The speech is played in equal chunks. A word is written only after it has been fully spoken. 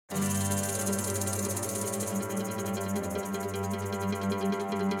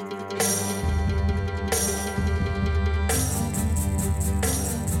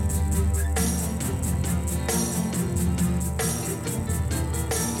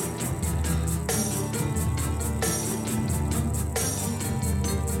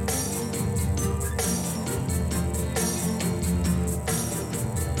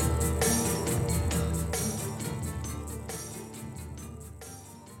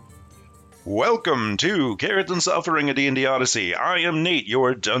Welcome to Carrots and Suffering, a D&D Odyssey. I am Nate,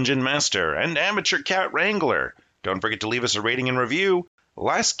 your Dungeon Master and Amateur Cat Wrangler. Don't forget to leave us a rating and review.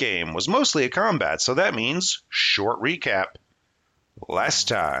 Last game was mostly a combat, so that means short recap. Last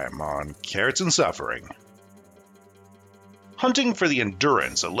time on Carrots and Suffering. Hunting for the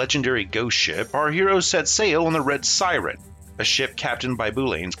Endurance, a legendary ghost ship, our heroes set sail on the Red Siren, a ship captained by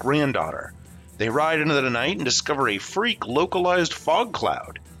Boulain's granddaughter. They ride into the night and discover a freak localized fog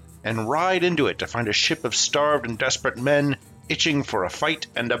cloud, and ride into it to find a ship of starved and desperate men itching for a fight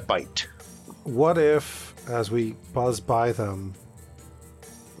and a bite. What if, as we buzz by them,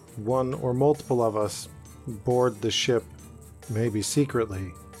 one or multiple of us board the ship, maybe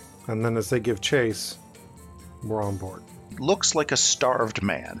secretly, and then as they give chase, we're on board? Looks like a starved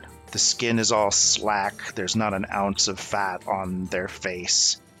man. The skin is all slack, there's not an ounce of fat on their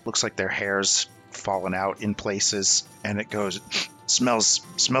face. Looks like their hair's fallen out in places, and it goes,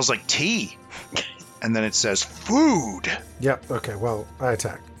 smells like tea. And then it says, food! Yep, okay, well, I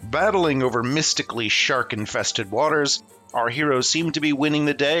attack. Battling over mystically shark-infested waters, our heroes seem to be winning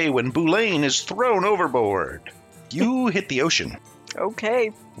the day when Boulain is thrown overboard. You hit the ocean.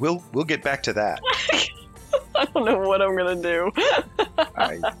 Okay. We'll get back to that. I don't know what I'm gonna do.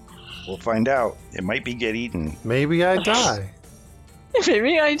 We'll find out. It might be get eaten. Maybe I die.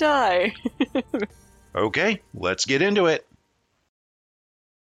 Maybe I die. Okay, let's get into it.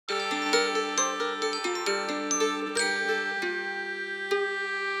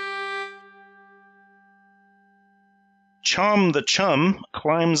 Chom the Chum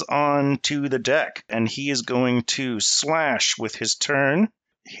climbs onto the deck, and he is going to slash with his turn,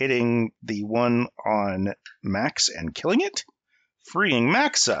 hitting the one on Max and killing it, freeing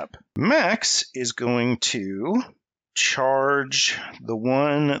Max up. Max is going to charge the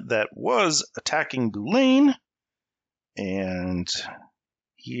one that was attacking Boulain, and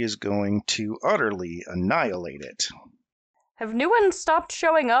he is going to utterly annihilate it. Have new ones stopped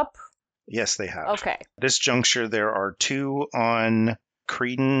showing up? Yes, they have. Okay. At this juncture, there are two on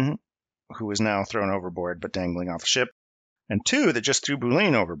Creedon, who is now thrown overboard but dangling off the ship, and two that just threw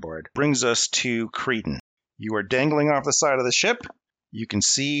Boulain overboard. Brings us to Creedon. You are dangling off the side of the ship. You can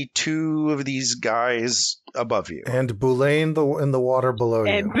see two of these guys above you. And Boulain in the water below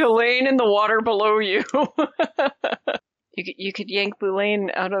you. And Boulain in the water below you. You could yank Boulain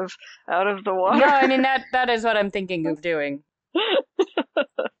out of the water. No, I mean, that is what I'm thinking of doing.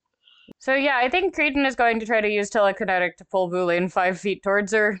 So yeah, I think Creedon is going to try to use telekinetic to pull Boulain 5 feet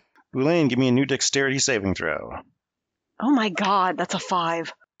towards her. Boulain, give me a new dexterity saving throw. Oh my god, that's a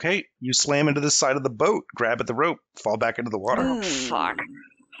 5. Okay, you slam into the side of the boat, grab at the rope, fall back into the water. Oh, fuck.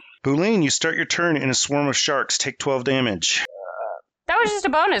 Boulain, you start your turn in a swarm of sharks, take 12 damage. That was just a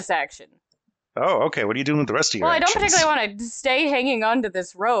bonus action. Oh, okay, what are you doing with the rest of your Well, I don't actions? particularly want to stay hanging onto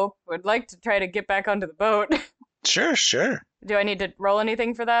this rope. Would like to try to get back onto the boat. Sure. Do I need to roll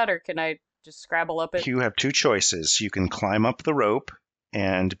anything for that, or can I just scrabble up it? You have two choices. You can climb up the rope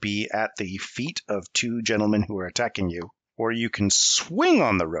and be at the feet of two gentlemen who are attacking you, or you can swing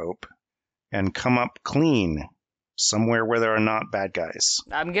on the rope and come up clean somewhere where there are not bad guys.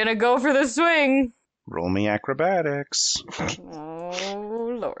 I'm gonna go for the swing. Roll me acrobatics.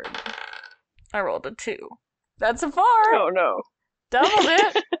 Oh, Lord. I rolled a 2. That's a 4. Oh no. Doubled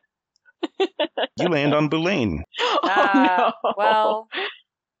it. You land on Boulain. Oh no. Well,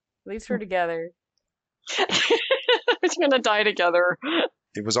 at least we're together. We're gonna die together.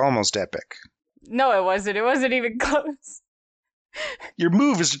 It was almost epic. No, it wasn't. It wasn't even close. Your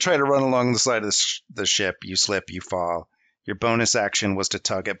move is to try to run along the side of the ship. You slip, you fall. Your bonus action was to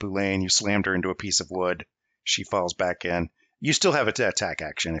tug at Boulain. You slammed her into a piece of wood. She falls back in. You still have an attack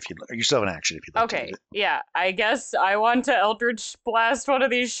action if you still have an action if you'd like to Okay, use it. yeah. I guess I want to Eldritch Blast one of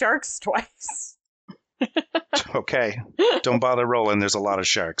these sharks twice. Okay. Don't bother rolling. There's a lot of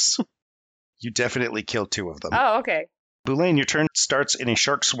sharks. You definitely killed 2 of them. Oh, okay. Boulain, your turn starts in a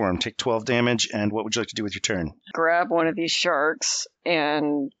shark swarm. Take 12 damage, and what would you like to do with your turn? Grab one of these sharks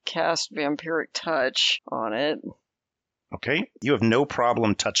and cast Vampiric Touch on it. Okay. You have no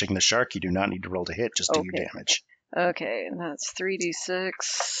problem touching the shark. You do not need to roll to hit. Just do your damage. Okay, and that's 3d6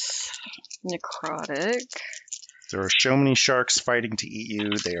 necrotic. There are so many sharks fighting to eat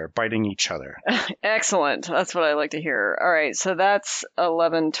you. They are biting each other. Excellent. That's what I like to hear. All right, so that's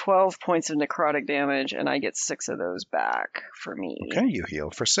 12 points of necrotic damage, and I get 6 of those back for me. Okay, you heal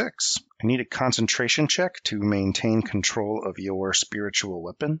for 6. I need a concentration check to maintain control of your spiritual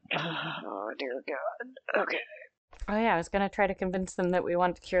weapon. Oh, dear God. Okay. Oh, yeah, I was going to try to convince them that we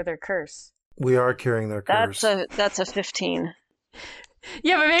want to cure their curse. We are curing their curse. That's a 15.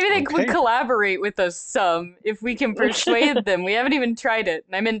 Yeah, but maybe they would Okay. collaborate with us some if we can persuade them. We haven't even tried it,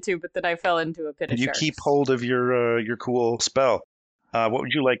 and I meant to, but then I fell into a pit of You sharks. keep hold of your cool spell. What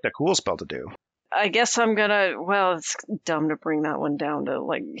would you like that cool spell to do? I guess I'm gonna. Well, it's dumb to bring that one down to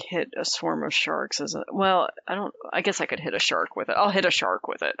like hit a swarm of sharks, isn't it? Well, I don't. I guess I could hit a shark with it. I'll hit a shark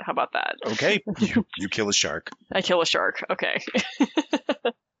with it. How about that? Okay, you kill a shark. I kill a shark. Okay.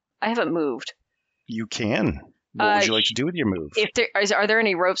 I haven't moved. You can. What would you like to do with your move? If there are there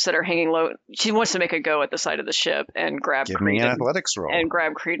any ropes that are hanging low? She wants to make a go at the side of the ship and grab Give me an Creedon athletics roll. and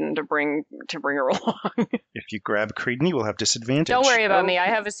grab Creedon to bring her along. If you grab Creedon, you will have disadvantage. Don't worry about Oh. me. I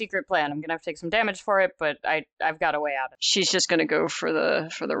have a secret plan. I'm gonna have to take some damage for it, but I've got a way out of it. She's just gonna go for the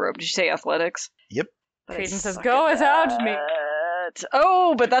rope. Did you say athletics? Yep. But I Creedon says, suck "Go at without me." that.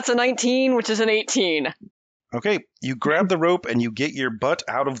 Oh, but that's a 19, which is an 18. Okay, you grab the rope and you get your butt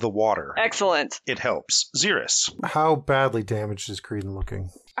out of the water. Excellent. It helps. Xerus. How badly damaged is Creedon looking?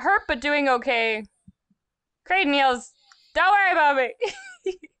 Hurt, but doing okay. Creedon yells, "Don't worry about me.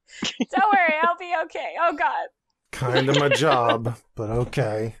 Don't worry, I'll be okay. Oh God." Kind of my job, but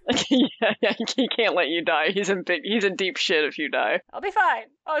okay. Yeah, he can't let you die. He's in deep shit if you die. I'll be fine.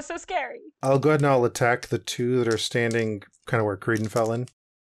 Oh, it's so scary. I'll go ahead and I'll attack the two that are standing kind of where Creedon fell in.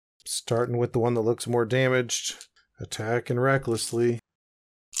 Starting with the one that looks more damaged. Attacking recklessly.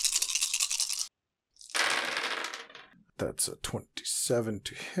 That's a 27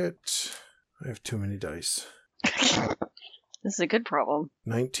 to hit. I have too many dice. This is a good problem.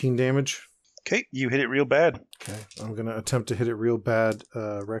 19 damage. Okay, you hit it real bad. Okay, I'm going to attempt to hit it real bad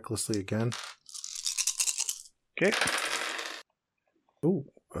recklessly again. Okay. Ooh,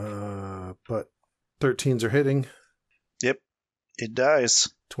 but 13s are hitting. Yep, it dies.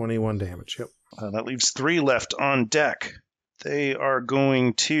 21 damage, yep. That leaves 3 left on deck. They are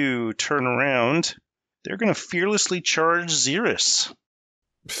going to turn around. They're going to fearlessly charge Xerus.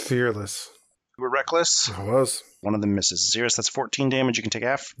 Fearless. You were reckless. I was. One of them misses. Xerus, that's 14 damage. You can take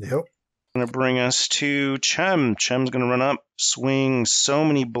half. Yep. Going to bring us to Chem. Chem's going to run up, swing so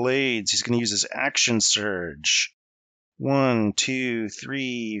many blades. He's going to use his action surge. 1, 2,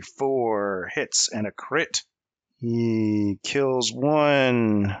 3, 4 hits and a crit. He kills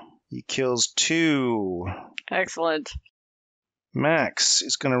 1. He kills 2. Excellent. Max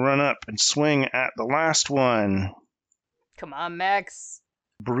is going to run up and swing at the last one, Come on, Max.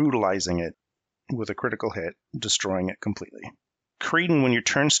 brutalizing it with a critical hit, destroying it completely. Creedon, when your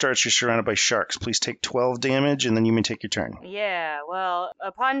turn starts, you're surrounded by sharks. Please take 12 damage, and then you may take your turn. Yeah, well,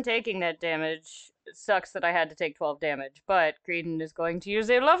 upon taking that damage, it sucks that I had to take 12 damage, but Creedon is going to use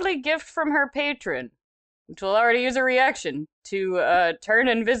a lovely gift from her patron, which will already use a reaction to turn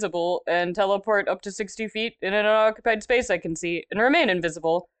invisible and teleport up to 60 feet in an unoccupied space I can see and remain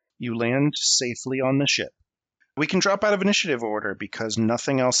invisible. You land safely on the ship. We can drop out of initiative order because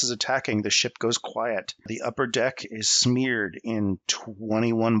nothing else is attacking. The ship goes quiet. The upper deck is smeared in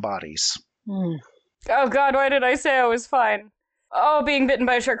 21 bodies. Hmm. Oh God, why did I say I was fine? Oh, being bitten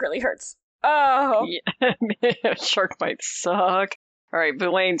by a shark really hurts. Oh. Yeah. Shark might suck. All right,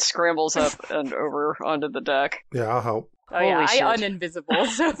 Boulain scrambles up and over onto the deck. Yeah, I'll help. Oh yeah, Holy I shit. uninvisible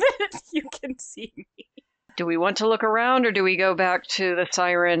so that you can see me. Do we want to look around, or do we go back to the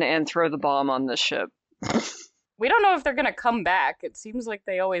siren and throw the bomb on the ship? We don't know if they're gonna come back. It seems like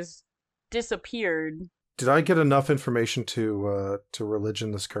they always disappeared. Did I get enough information to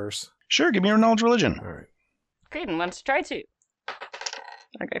religion this curse? Sure, give me your knowledge religion. All right. Creedon wants to try to.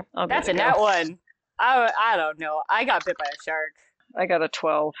 Okay, I'll That's give a it nat go. one. I don't know. I got bit by a shark. I got a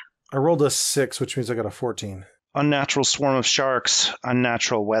 12. I rolled a 6, which means I got a 14. Unnatural swarm of sharks,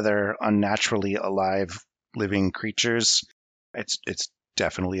 unnatural weather, unnaturally alive living creatures. It's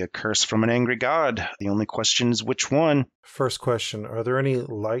definitely a curse from an angry god. The only question is which one. First question, are there any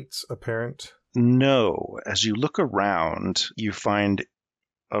lights apparent? No. As you look around, you find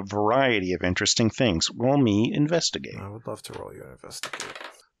a variety of interesting things. Roll me investigate. I would love to roll you an investigate.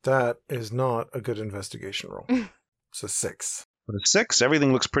 That is not a good investigation roll. It's a 6. With a 6,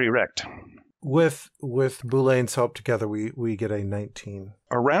 everything looks pretty wrecked. With Boulain's help together, we get a 19.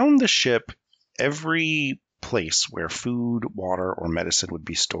 Around the ship, every place where food, water, or medicine would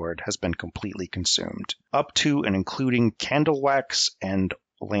be stored has been completely consumed, up to and including candle wax and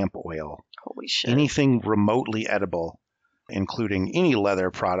lamp oil. Holy shit. Anything remotely edible, including any leather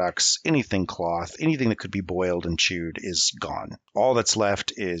products, anything cloth, anything that could be boiled and chewed, is gone. All that's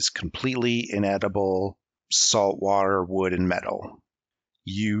left is completely inedible salt water, wood, and metal.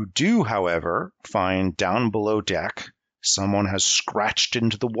 You do, however, find down below deck someone has scratched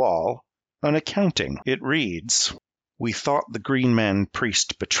into the wall an accounting. It reads, "We thought the Green Man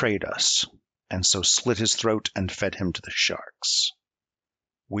priest betrayed us, and so slit his throat and fed him to the sharks.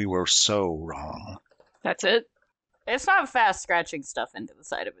 We were so wrong. That's it? It's not fast scratching stuff into the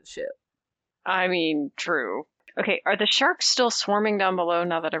side of his ship. I mean, true. Okay, are the sharks still swarming down below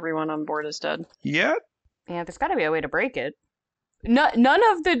now that everyone on board is dead? Yeah, Yeah, there's gotta be a way to break it. None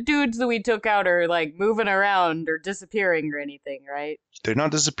of the dudes that we took out are, like, moving around or disappearing or anything, right? they're not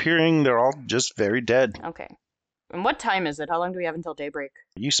disappearing. They're all just very dead. Okay. And what time is it? How long do we have until daybreak?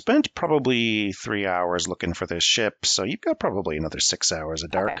 You spent probably 3 hours looking for this ship, so you've got probably another 6 hours of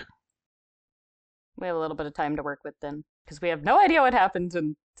dark. Okay. We have a little bit of time to work with then, because we have no idea what happens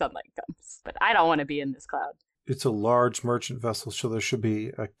when sunlight comes. But I don't want to be in this cloud. It's a large merchant vessel, so there should be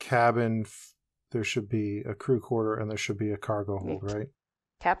a cabin, there should be a crew quarter, and there should be a cargo hold, right?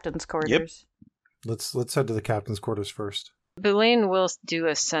 Captain's quarters. Let's head to the captain's quarters first. Boulain will do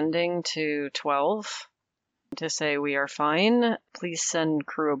ascending to 12 to say we are fine. Please send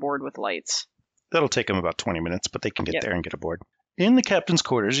crew aboard with lights. That'll take them about 20 minutes, but they can get Yep. there and get aboard. In the captain's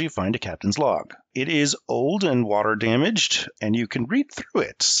quarters, you find a captain's log. It is old and water damaged, and you can read through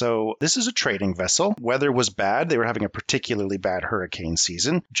it. So this is a trading vessel. Weather was bad. They were having a particularly bad hurricane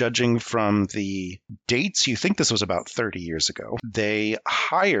season. Judging from the dates, you think this was about 30 years ago. They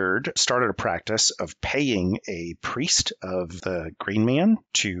started a practice of paying a priest of the Green Man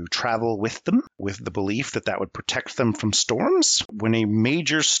to travel with them, with the belief that that would protect them from storms. When a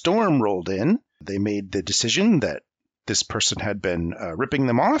major storm rolled in, they made the decision that this person had been ripping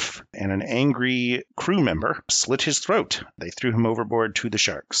them off, and an angry crew member slit his throat. They threw him overboard to the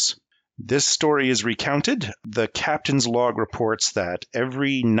sharks. This story is recounted. The captain's log reports that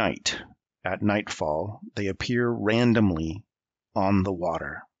every night at nightfall, they appear randomly on the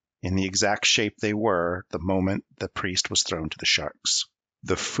water in the exact shape they were the moment the priest was thrown to the sharks.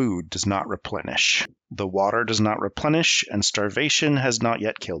 The food does not replenish. The water does not replenish, and starvation has not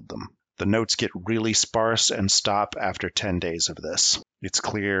yet killed them. The notes get really sparse and stop after 10 days of this. It's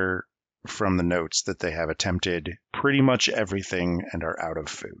clear from the notes that they have attempted pretty much everything and are out of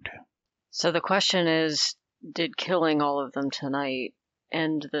food. So the question is, did killing all of them tonight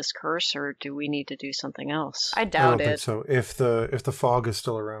end this curse, or do we need to do something else? I I doubt don't think it. so. If the fog is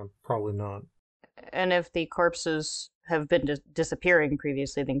still around, probably not. And if the corpses have been disappearing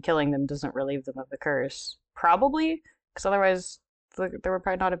previously, then killing them doesn't relieve them of the curse. Probably, because otherwise there would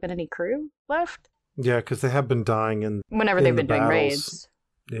probably not have been any crew left. Yeah, because they have been dying in Whenever in they've the been doing battles. raids.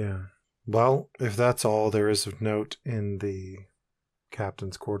 Yeah. Well, if that's all there is of note in the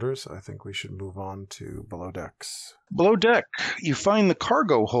captain's quarters, I think we should move on to below decks. Below deck, you find the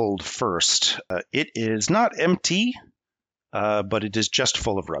cargo hold first. It is not empty, but it is just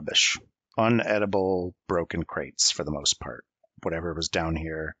full of rubbish. Unedible, broken crates for the most part. Whatever was down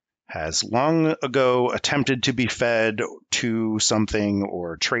here has long ago attempted to be fed to something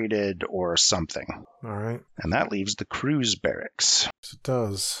or traded or something. All right. And that leaves the crew's barracks. Yes, it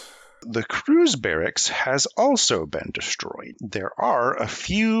does. The crew's barracks has also been destroyed. There are a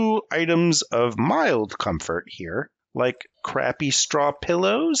few items of mild comfort here, like crappy straw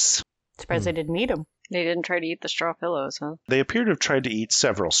pillows. Surprised they didn't eat them. They didn't try to eat the straw pillows, huh? They appear to have tried to eat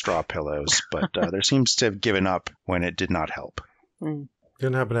several straw pillows, but there seems to have given up when it did not help. Hmm. You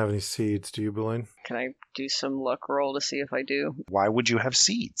don't happen to have any seeds, do you, Boulain? Can I do some luck roll to see if I do? Why would you have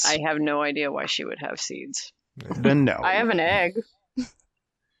seeds? I have no idea why she would have seeds. Then no. I have an egg.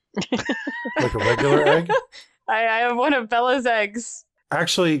 Like a regular egg? I have one of Bella's eggs.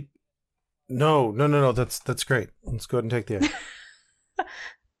 Actually, no. That's great. Let's go ahead and take the egg.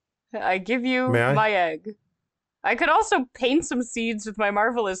 I give you May I? my egg. I could also paint some seeds with my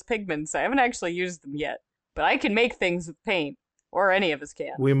marvelous pigments. I haven't actually used them yet, but I can make things with paint, or any of us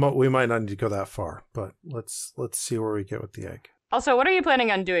can. We might not need to go that far, but let's see where we get with the egg. Also, what are you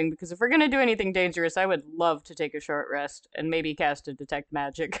planning on doing? Because if we're gonna do anything dangerous, I would love to take a short rest and maybe cast a detect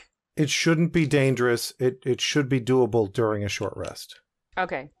magic. It shouldn't be dangerous. It should be doable during a short rest.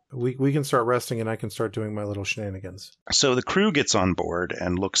 Okay. We can start resting and I can start doing my little shenanigans. So the crew gets on board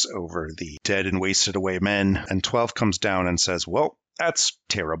and looks over the dead and wasted away men, and 12 comes down and says, well, that's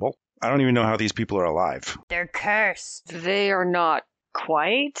terrible. I don't even know how these people are alive. They're cursed. They are not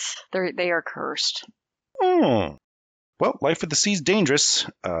quite. They are cursed. Oh. Well, life at the sea is dangerous.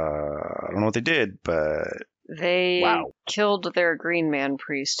 I don't know what they did, but They Wow. killed their green man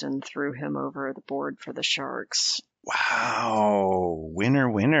priest and threw him over the board for the sharks. wow.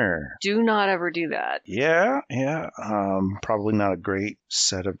 Winner. Do not ever do that. Yeah. Probably not a great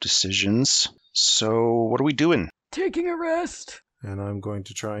set of decisions. So what are we doing? Taking a rest. And I'm going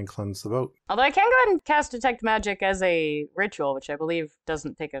to try and cleanse the boat. Although I can go ahead and cast detect magic as a ritual, which I believe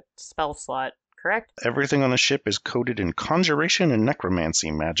doesn't take a spell slot, correct? Everything on the ship is coated in conjuration and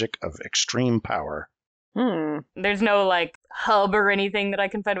necromancy magic of extreme power. There's no, like, hub or anything that I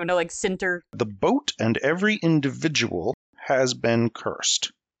can find, no, like, center. The boat and every individual has been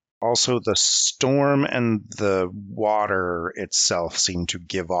cursed. Also, the storm and the water itself seem to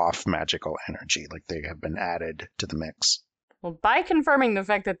give off magical energy, like they have been added to the mix. Well, by confirming the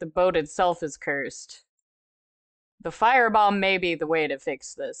fact that the boat itself is cursed, the firebomb may be the way to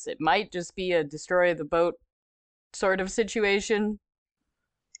fix this. It might just be a destroy the boat sort of situation.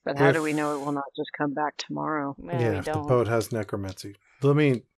 But how do we know it will not just come back tomorrow? Well, yeah, we if the don't. boat has necromancy. Let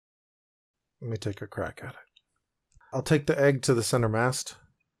me take a crack at it. I'll take the egg to the center mast.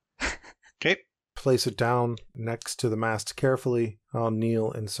 Okay. Place it down next to the mast carefully. I'll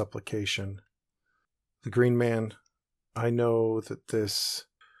kneel in supplication. The Green Man, I know that this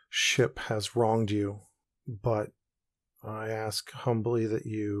ship has wronged you, but I ask humbly that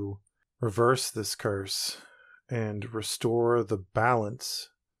you reverse this curse and restore the balance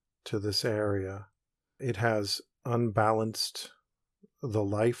to this area. It has unbalanced the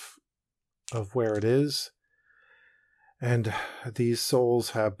life of where it is, and these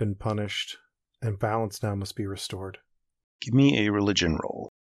souls have been punished, and balance now must be restored. Give me a religion roll.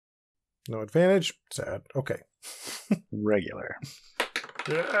 No advantage? Sad. Okay. Regular.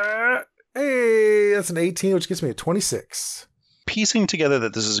 Hey, that's an 18, which gets me a 26. Piecing together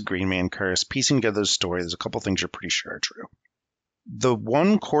that this is a Green Man curse, piecing together the story, there's a couple things you're pretty sure are true. The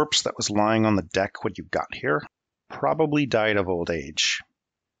one corpse that was lying on the deck when you got here probably died of old age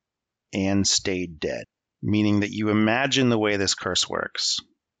and stayed dead, meaning that you imagine the way this curse works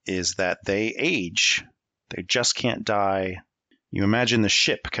is that they age, they just can't die. You imagine the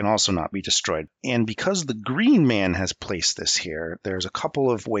ship can also not be destroyed. And because the Green Man has placed this here, there's a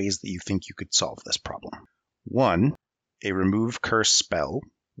couple of ways that you think you could solve this problem. One, a remove curse spell,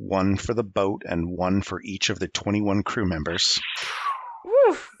 one for the boat and one for each of the 21 crew members.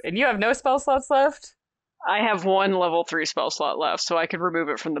 Woo! And you have no spell slots left? I have one level 3 spell slot left, so I could remove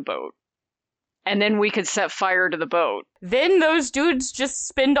it from the boat. And then we could set fire to the boat. Then those dudes just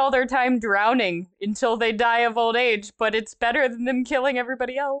spend all their time drowning until they die of old age, but it's better than them killing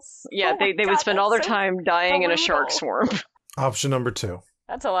everybody else. Yeah, Oh my they God, would spend all their that's so time dying in a shark brutal. swarm. Option number 2.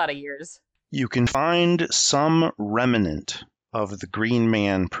 That's a lot of years. You can find some remnant of the Green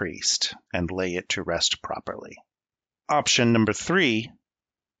Man priest and lay it to rest properly. Option number 3,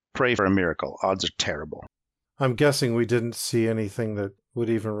 pray for a miracle. Odds are terrible. I'm guessing we didn't see anything that would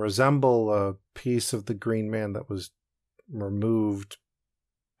even resemble a piece of the Green Man that was removed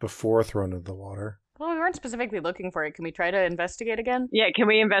before thrown into the water. Well, we weren't specifically looking for it. Can we try to investigate again? Yeah, can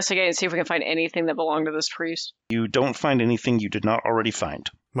we investigate and see if we can find anything that belonged to this priest? You don't find anything you did not already find.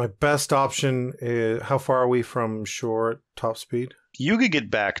 My best option is, how far are we from shore at top speed? You could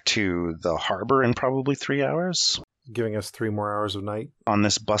get back to the harbor in probably 3 hours. Giving us 3 more hours of night. On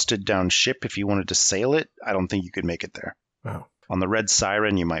this busted down ship, if you wanted to sail it, I don't think you could make it there. Oh, On the Red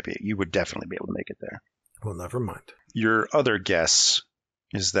Siren, you would definitely be able to make it there. well, never mind. Your other guess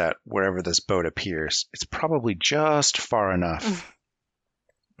is that wherever this boat appears, it's probably just far enough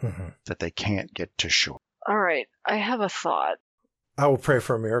that they can't get to shore. All right, I have a thought. I will pray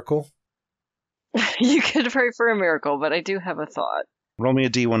for a miracle. You could pray for a miracle, but I do have a thought. Roll me a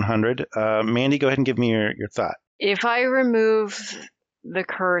D100. Mandy, go ahead and give me your thought. If I remove the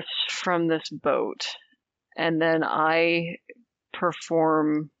curse from this boat, and then I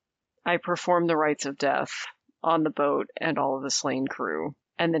perform the rites of death on the boat and all of the slain crew,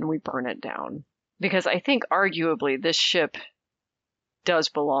 and then we burn it down. Because I think arguably this ship does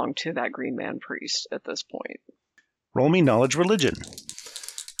belong to that Green Man priest at this point. Roll me knowledge religion.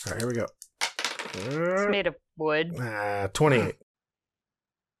 All right, here we go. It's made of wood. 28.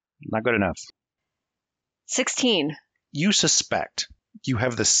 Not good enough. 16. You suspect you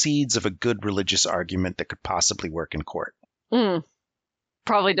have the seeds of a good religious argument that could possibly work in court.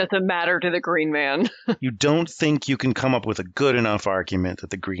 Probably doesn't matter to the Green Man. You don't think you can come up with a good enough argument that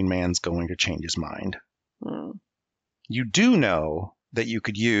the Green Man's going to change his mind. You do know that you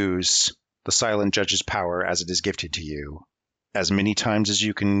could use the Silent Judge's power as it is gifted to you as many times as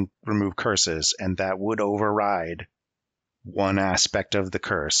you can remove curses, and that would override one aspect of the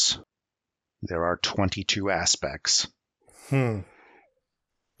curse. There are 22 aspects. All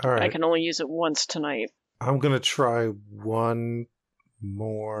right. I can only use it once tonight. I'm going to try one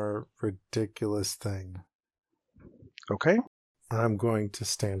more ridiculous thing. Okay. I'm going to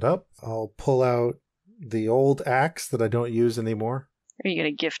stand up. I'll pull out the old axe that I don't use anymore. Are you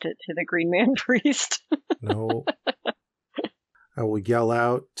going to gift it to the Green Man priest? No. I will yell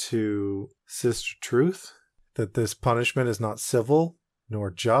out to Sister Truth that this punishment is not civil nor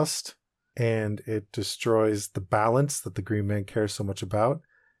just, and it destroys the balance that the Green Man cares so much about,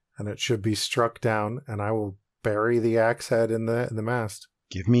 and it should be struck down, and I will bury the axe head in the mast.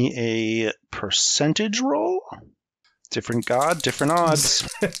 Give me a percentage roll. Different god, different odds.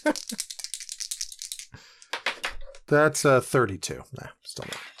 That's 32. Nah, still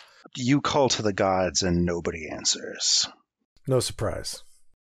not. You call to the gods and nobody answers. No surprise.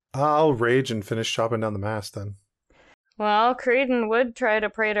 I'll rage and finish chopping down the mast then. Well, Creedon would try to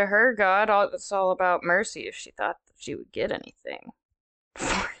pray to her god. It's all about mercy if she thought that she would get anything.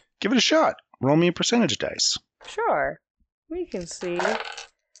 Give it a shot. Roll me a percentage dice. Sure. We can see.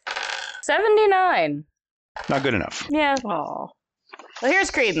 79. Not good enough. Yeah. Oh. Well,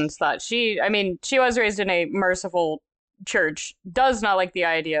 here's Creedon's thought. She was raised in a merciful church, does not like the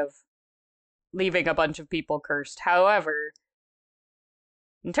idea of leaving a bunch of people cursed. However,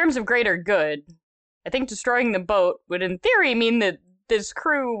 in terms of greater good, I think destroying the boat would in theory mean that this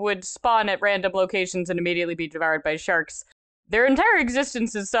crew would spawn at random locations and immediately be devoured by sharks. Their entire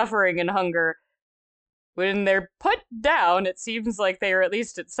existence is suffering and hunger. When they're put down, it seems like they are at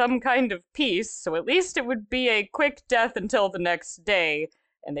least at some kind of peace, so at least it would be a quick death until the next day,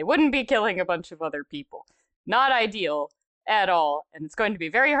 and they wouldn't be killing a bunch of other people. Not ideal at all, and it's going to be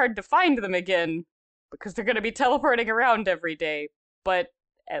very hard to find them again, because they're going to be teleporting around every day. But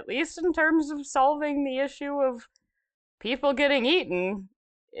at least in terms of solving the issue of people getting eaten,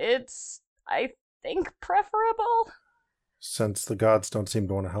 it's, I think, preferable. Since the gods don't seem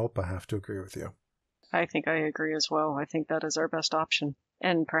to want to help, I have to agree with you. I think I agree as well. I think that is our best option.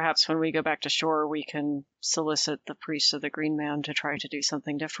 And perhaps when we go back to shore, we can solicit the priest of the Green Man to try to do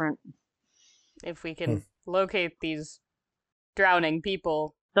something different. If we can locate these drowning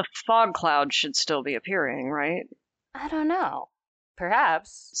people. The fog cloud should still be appearing, right? I don't know.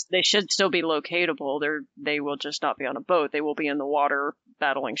 Perhaps. They should still be locatable. They will just not be on a boat. They will be in the water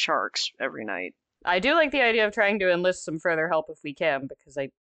battling sharks every night. I do like the idea of trying to enlist some further help if we can, because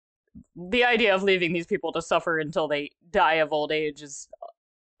the idea of leaving these people to suffer until they die of old age is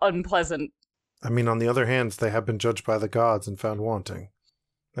unpleasant. I mean, on the other hand, they have been judged by the gods and found wanting.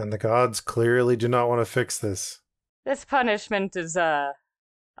 And the gods clearly do not want to fix this. This punishment is,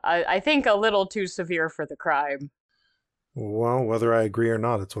 I think a little too severe for the crime. Well, whether I agree or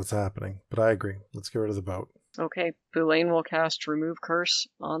not, it's what's happening. But I agree. Let's get rid of the boat. Okay, Boulain will cast Remove Curse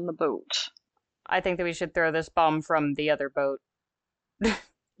on the boat. I think that we should throw this bomb from the other boat.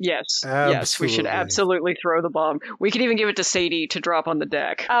 Yes, Absolutely. yes, we should absolutely throw the bomb. We could even give it to Sadie to drop on the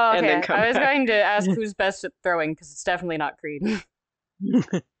deck. Oh, okay. And then come I was back. going to ask who's best at throwing, because it's definitely not Creed.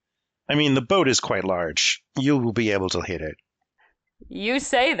 I mean, the boat is quite large. You will be able to hit it. You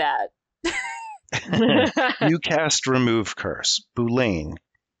say that. You cast Remove Curse. Boulain.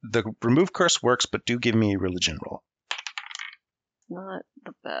 The Remove Curse works, but do give me a religion roll. Not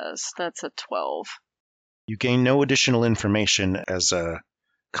the best. That's a 12. You gain no additional information as a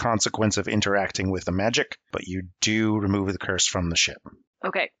consequence of interacting with the magic, but you do remove the curse from the ship.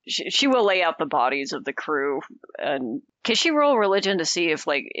 Okay, she will lay out the bodies of the crew. And can she roll religion to see if,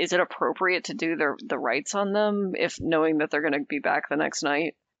 like, is it appropriate to do the rites on them, if knowing that they're going to be back the next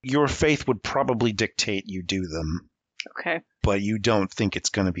night? Your faith would probably dictate you do them, Okay. but you don't think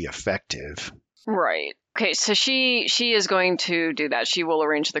it's going to be effective. Right. Okay, so she is going to do that. She will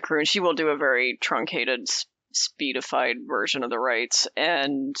arrange the crew, and she will do a very truncated, speedified version of the rites.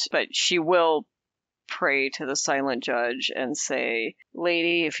 But she will pray to the silent judge and say,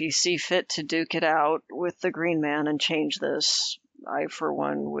 "Lady, if you see fit to duke it out with the Green Man and change this, I, for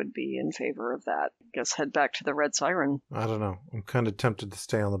one, would be in favor of that. Guess head back to the Red Siren." I don't know. I'm kind of tempted to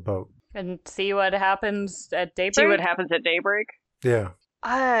stay on the boat. And see what happens at daybreak? See what happens at daybreak? Yeah.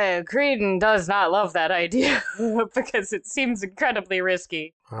 Creedon does not love that idea, because it seems incredibly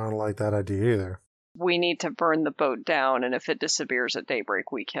risky. I don't like that idea either. We need to burn the boat down, and if it disappears at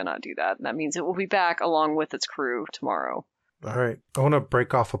daybreak, we cannot do that. And that means it will be back along with its crew tomorrow. All right. I want to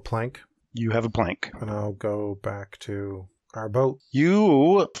break off a plank, You have a plank. and I'll go back to our boat.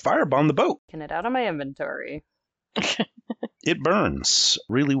 You firebomb the boat. Get it out of my inventory. It burns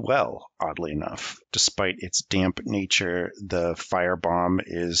really well, oddly enough. Despite its damp nature, the firebomb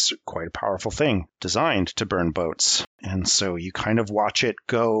is quite a powerful thing, designed to burn boats. And so you kind of watch it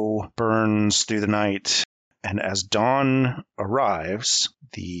go, burns through the night, and as dawn arrives,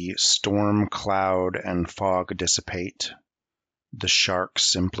 the storm cloud and fog dissipate. The sharks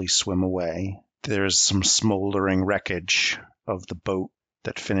simply swim away. There's some smoldering wreckage of the boat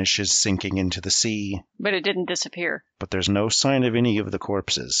that finishes sinking into the sea, But it didn't disappear. but there's no sign of any of the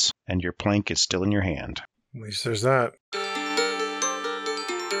corpses, and your plank is still in your hand. At least there's that.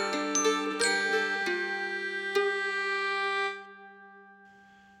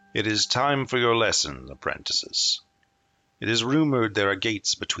 It is time for your lesson, apprentices. It is rumored there are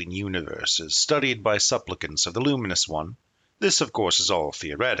gates between universes, studied by supplicants of the Luminous One. This, of course, is all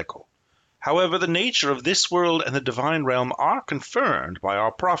theoretical. However, the nature of this world and the divine realm are confirmed by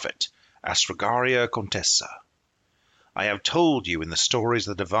our prophet, Astragaria Contessa. I have told you in the stories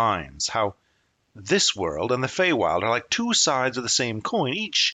of the divines how this world and the Feywild are like two sides of the same coin,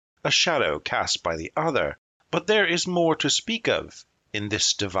 each a shadow cast by the other. But there is more to speak of in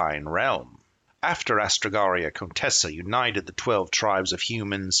this divine realm. After Astragaria Contessa united the 12 tribes of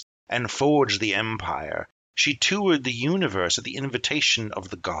humans and forged the empire, she toured the universe at the invitation of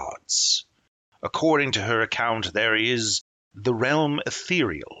the gods. According to her account, there is the realm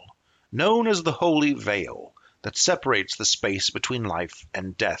ethereal, known as the Holy Veil, that separates the space between life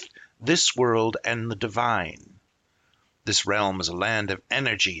and death, this world and the divine. This realm is a land of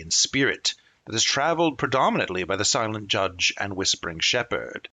energy and spirit that is traveled predominantly by the Silent Judge and Whispering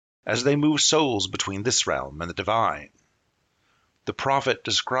Shepherd, as they move souls between this realm and the divine. The prophet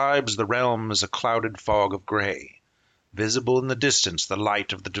describes the realm as a clouded fog of gray, visible in the distance the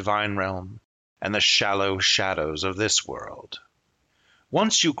light of the divine realm and the shallow shadows of this world.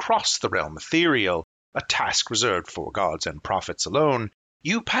 Once you cross the realm ethereal, a task reserved for gods and prophets alone,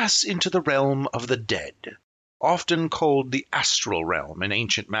 you pass into the realm of the dead, often called the astral realm in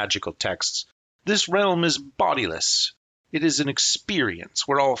ancient magical texts. This realm is bodiless. It is an experience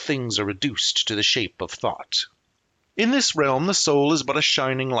where all things are reduced to the shape of thought. In this realm, the soul is but a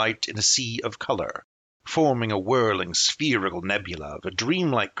shining light in a sea of color, forming a whirling spherical nebula of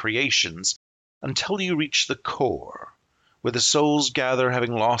dreamlike creations until you reach the core, where the souls gather,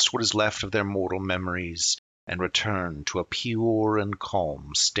 having lost what is left of their mortal memories, and return to a pure and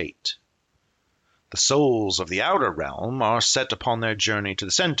calm state. The souls of the outer realm are set upon their journey to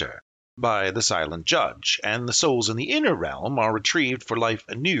the center by the Silent Judge, and the souls in the inner realm are retrieved for life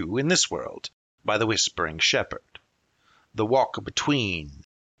anew in this world by the Whispering Shepherd. The walk between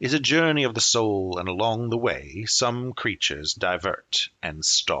is a journey of the soul, and along the way some creatures divert and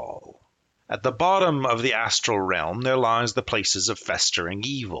stall. At the bottom of the astral realm there lies the places of festering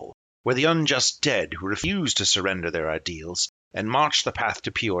evil, where the unjust dead who refuse to surrender their ideals and march the path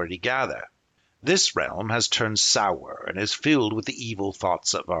to purity gather. This realm has turned sour and is filled with the evil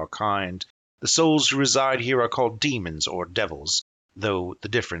thoughts of our kind. The souls who reside here are called demons or devils, though the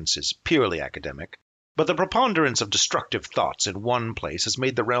difference is purely academic. But the preponderance of destructive thoughts in one place has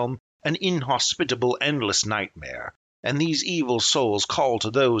made the realm an inhospitable, endless nightmare, and these evil souls call to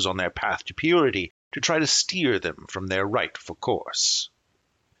those on their path to purity to try to steer them from their rightful course.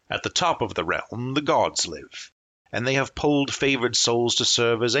 At the top of the realm the gods live, and they have pulled favored souls to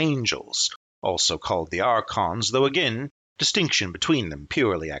serve as angels, also called the archons, though again, distinction between them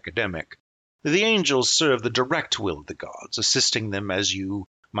purely academic. The angels serve the direct will of the gods, assisting them as you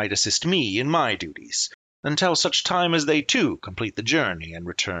might assist me in my duties, until such time as they too complete the journey and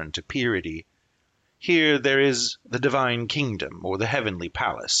return to purity. Here there is the divine kingdom, or the heavenly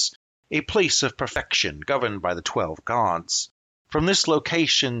palace, a place of perfection governed by the 12 gods. From this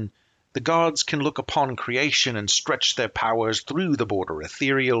location, the gods can look upon creation and stretch their powers through the border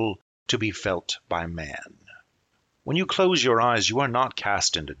ethereal to be felt by man. When you close your eyes, you are not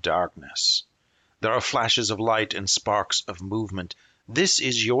cast into darkness. There are flashes of light and sparks of movement. This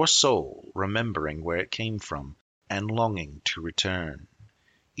is your soul remembering where it came from and longing to return.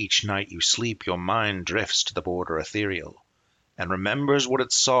 Each night you sleep, your mind drifts to the border ethereal and remembers what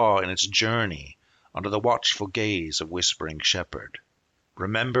it saw in its journey under the watchful gaze of Whispering Shepherd.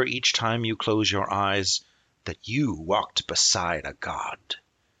 Remember each time you close your eyes that you walked beside a god,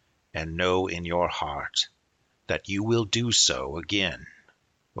 and know in your heart that you will do so again.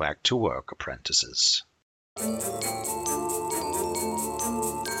 Back to work, apprentices.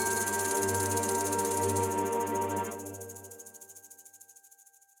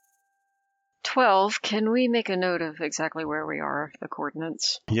 12, can we make a note of exactly where we are, the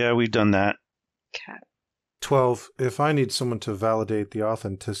coordinates? Yeah, we've done that. Okay. 12, if I need someone to validate the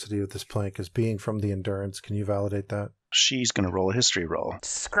authenticity of this plank as being from the Endurance, can you validate that? She's going to roll a history roll.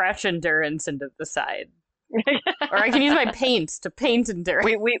 Scratch endurance into the side. Or I can use my paint to paint endurance.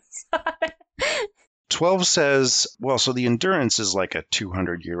 We 12 says, well, so the Endurance is like a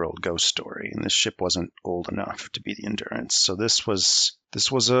 200-year-old ghost story, and this ship wasn't old enough to be the Endurance. So this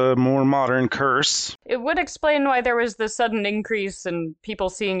was a more modern curse. It would explain why there was the sudden increase in people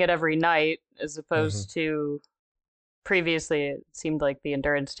seeing it every night, as opposed to previously it seemed like the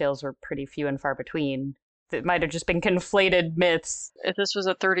Endurance tales were pretty few and far between. It might have just been conflated myths. If this was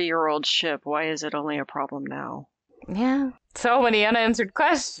a 30-year-old ship, why is it only a problem now? Yeah. So many unanswered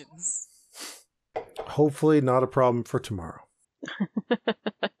questions. Hopefully not a problem for tomorrow.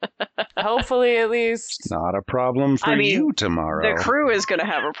 Hopefully, at least. Not a problem for I mean, you tomorrow. The crew is going to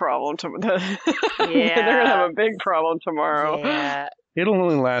have a problem. Yeah. They're going to have a big problem tomorrow. Yeah. It'll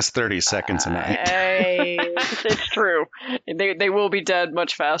only last 30 seconds a night. It's true. They will be dead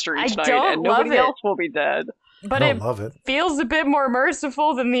much faster each night, don't and love nobody it. else will be dead. But I it don't love it. feels a bit more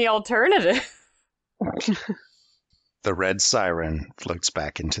merciful than the alternative. The red siren floats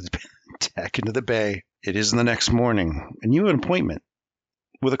back into the bay. It is the next morning, and you have an appointment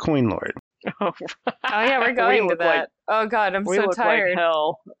with a coin lord. Oh, Oh yeah, we're going to look that. like- Oh god, I'm we so look tired. like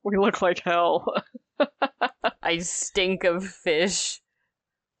hell. We look like hell. I stink of fish.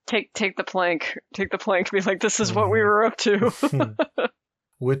 Take the plank. Take the plank. Be like, this is what we were up to.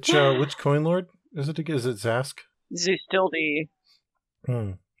 Which coin lord is it? Is it Zask? Zustildi.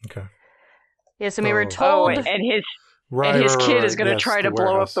 Okay. Yes, and we were Oh. told. And his Right. and his right, kid right, is going to yes, try the to blow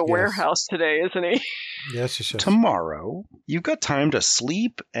up warehouse, the yes. warehouse today, isn't he? Yes, yes, yes. Tomorrow, you've got time to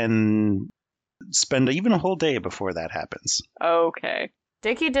sleep and spend even a whole day before that happens. Okay.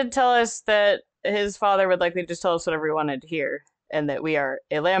 Dickie did tell us that his father would likely just tell us whatever we wanted to hear, and that we are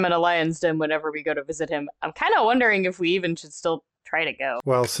a lamb in a lion's den whenever we go to visit him. I'm kind of wondering if we even should still try to go.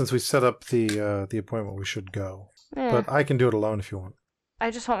 Well, since we set up the appointment, we should go. Eh, But I can do it alone if you want. I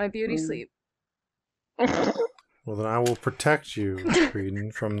just want my beauty sleep. Well, then I will protect you,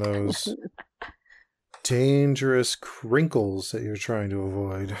 Creedon, from those dangerous crinkles that you're trying to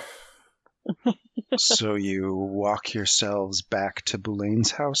avoid. So you walk yourselves back to Boulain's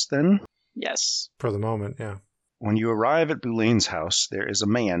house then? Yes. For the moment, yeah. When you arrive at Boulain's house, there is a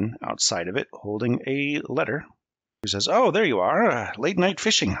man outside of it holding a letter who says, "Oh, there you are. Late night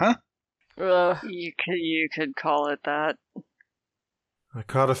fishing, huh?" Ugh. You could call it that. I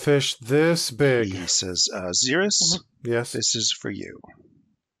caught a fish this big. He says, "Xeris, Yes. this is for you."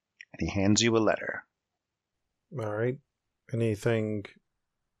 And he hands you a letter. All right. Anything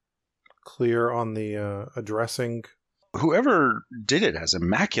clear on the addressing? Whoever did it has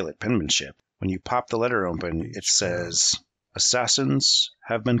immaculate penmanship. When you pop the letter open, it says, "Assassins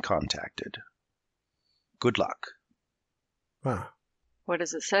have been contacted. Good luck." Ah. What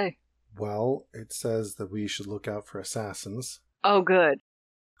does it say? Well, it says that we should look out for assassins. Oh, good.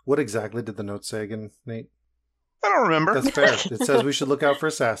 What exactly did the note say again, Nate? I don't remember. That's fair. It says we should look out for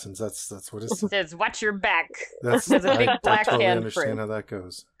assassins. That's what it says. Says, watch your back. That's There's a big I black totally hand understand print. how that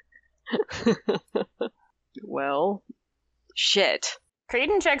goes. Well, shit.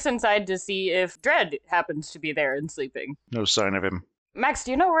 Creighton checks inside to see if Dredd happens to be there and sleeping. No sign of him. Max, do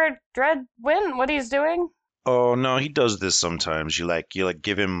you know where Dredd went? What he's doing? Oh no, he does this sometimes. You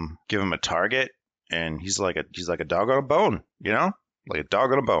give him a target, and he's like a dog on a bone, you know, like a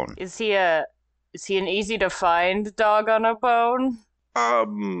dog on a bone. Is he an easy to find dog on a bone?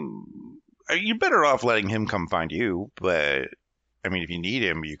 You're better off letting him come find you, but I mean, if you need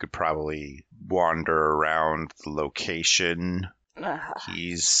him, you could probably wander around the location.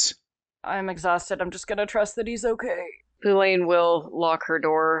 He's I'm exhausted. I'm just gonna trust that he's okay. Boulain will lock her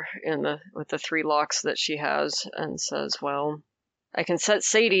door with the 3 locks that she has and says, well, I can set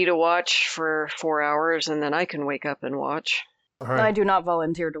Sadie to watch for 4 hours and then I can wake up and watch. All I right. do not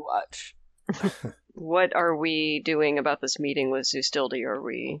volunteer to watch. What are we doing about this meeting with Zustildi? Are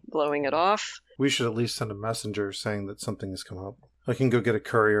we blowing it off? We should at least send a messenger saying that something has come up. I can go get a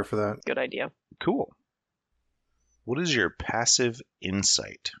courier for that. Good idea. cool. What is your passive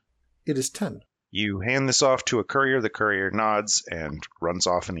insight? It is 10. You hand this off to a courier. The courier nods and runs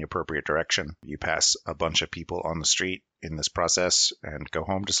off in the appropriate direction. You pass a bunch of people on the street in this process and go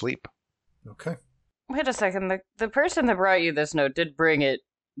home to sleep. Okay. Wait a second. The person that brought you this note did bring it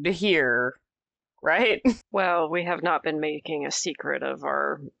here, right? Well, we have not been making a secret of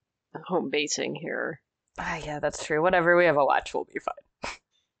our home basing here. Yeah, that's true. Whatever. We have a watch. We'll be fine.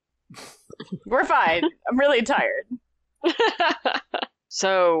 We're fine. I'm really tired.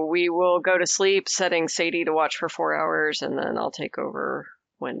 So we will go to sleep, setting Sadie to watch for 4 hours, and then I'll take over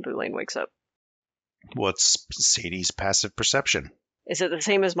when Boulain wakes up. What's Sadie's passive perception? Is it the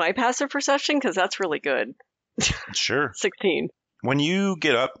same as my passive perception? Because that's really good. Sure. 16. When you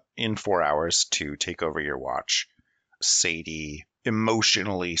get up in 4 hours to take over your watch, Sadie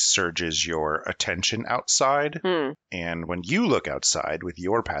emotionally surges your attention outside. And when you look outside with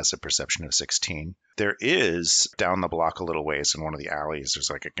your passive perception of 16, there is, down the block a little ways in one of the alleys,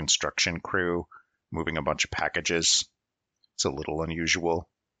 there's like a construction crew moving a bunch of packages. It's a little unusual.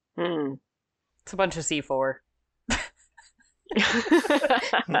 It's a bunch of C4.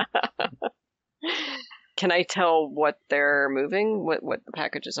 Can I tell what they're moving? What the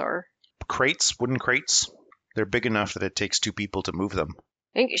packages are? Crates, wooden crates. They're big enough that it takes 2 people to move them.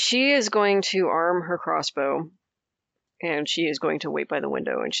 I think she is going to arm her crossbow And she is going to wait by the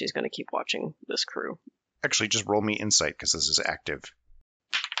window, and she's going to keep watching this crew. Actually, just roll me insight, because this is active.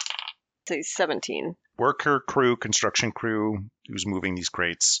 Say 17. Worker crew, construction crew, who's moving these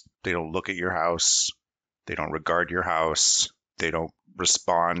crates. They don't look at your house. They don't regard your house. They don't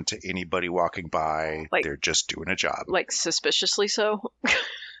respond to anybody walking by. Like- They're just doing a job. Like, suspiciously so?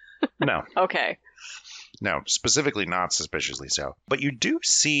 No. Okay. No, specifically not suspiciously so. But you do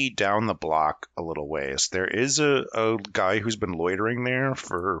see down the block a little ways. There is a guy who's been loitering there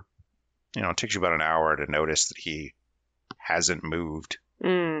for, it takes you about an hour to notice that he hasn't moved.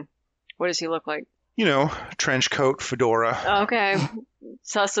 What does he look like? Trench coat, fedora. Okay.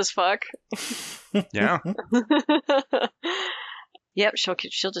 Sus as fuck. Yeah. Yep,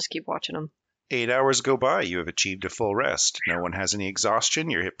 she'll just keep watching him. 8 hours go by. You have achieved a full rest. No one has any exhaustion.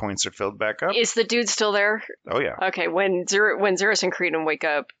 Your hit points are filled back up. Is the dude still there? Oh, yeah. Okay, when Xeris and Creedon wake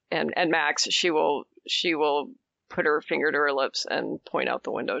up and Max, she will put her finger to her lips and point out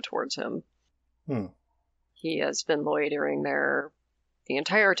the window towards him. He has been loitering there the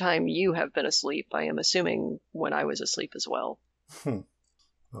entire time you have been asleep. I am assuming when I was asleep as well. All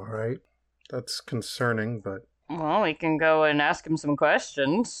right. That's concerning, but... Well, we can go and ask him some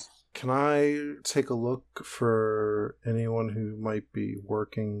questions. Can I take a look for anyone who might be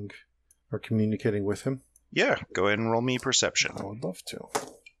working or communicating with him? Yeah, go ahead and roll me perception. I would love to.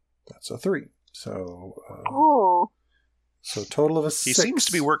 That's a 3. So, so total of a 6. He seems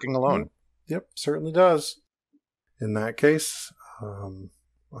to be working alone. Yep, certainly does. In that case,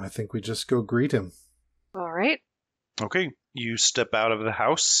 I think we just go greet him. All right. Okay, you step out of the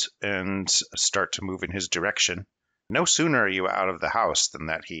house and start to move in his direction. No sooner are you out of the house than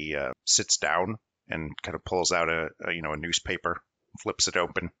that he sits down and kind of pulls out a newspaper, flips it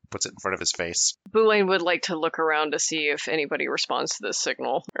open, puts it in front of his face. Boulain would like to look around to see if anybody responds to this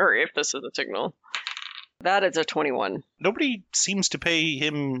signal, or if this is a signal. That is a 21. Nobody seems to pay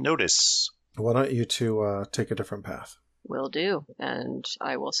him notice. Why don't you two take a different path? Will do, and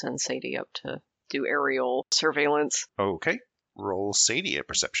I will send Sadie up to do aerial surveillance. Okay, roll Sadie a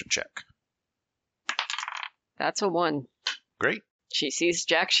perception check. That's a 1. Great. She sees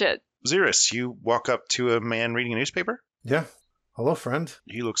jack shit. Xeris, you walk up to a man reading a newspaper. Yeah. Hello, friend.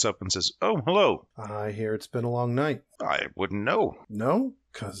 He looks up and says, "Oh, hello. I hear it's been a long night. I wouldn't know." No?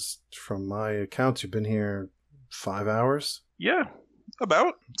 Because from my accounts, you've been here 5 hours? Yeah,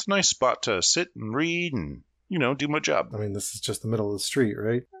 about. It's a nice spot to sit and read and, do my job. I mean, this is just the middle of the street,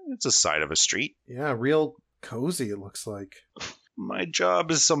 right? It's a side of a street. Yeah, real cozy, it looks like. My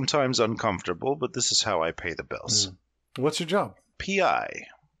job is sometimes uncomfortable, but this is how I pay the bills. What's your job? PI.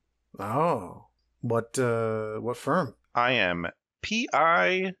 Oh. What firm? I am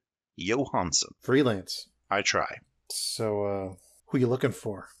P.I. Johansson. Freelance. I try. So, who you looking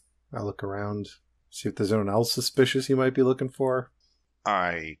for? I look around, see if there's anyone else suspicious you might be looking for.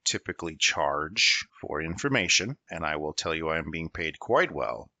 I typically charge for information, and I will tell you I am being paid quite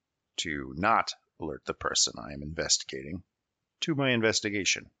well to not alert the person I am investigating to my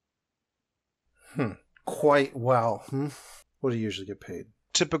investigation. Quite well. What do you usually get paid?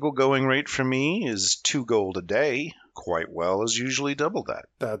 Typical going rate for me is 2 gold a day. Quite well is usually double that.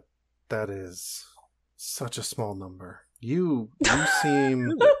 That is such a small number. You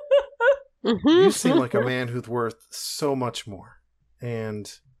seem you seem like a man who's worth so much more.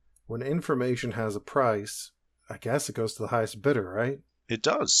 And when information has a price, I guess it goes to the highest bidder, right? It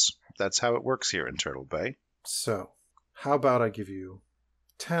does. That's how it works here in Turtle Bay. So, how about I give you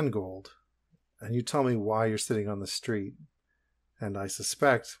 10 gold, and you tell me why you're sitting on the street, and I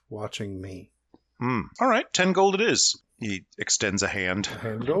suspect watching me. All right, 10 gold it is. He extends a hand. I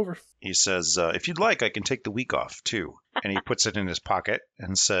hand it over. He says, if you'd like, I can take the week off, too. And he puts it in his pocket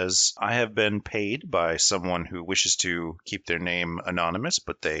and says, I have been paid by someone who wishes to keep their name anonymous,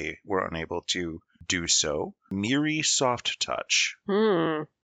 but they were unable to do so. Miri Soft Touch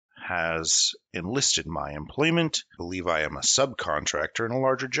has enlisted my employment. I believe I am a subcontractor in a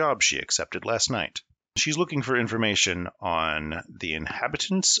larger job she accepted last night. She's looking for information on the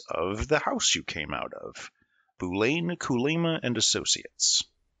inhabitants of the house you came out of. Boulain, Kulema, and Associates.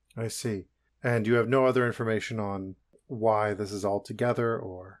 I see. And you have no other information on why this is all together,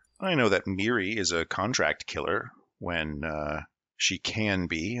 or? I know that Miri is a contract killer when she can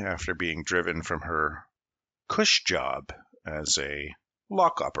be after being driven from her cush job as a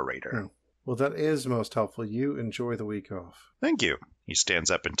lock operator. Well, that is most helpful. You enjoy the week off. Thank you. He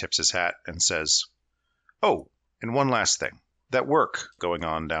stands up and tips his hat and says, oh, and one last thing. That work going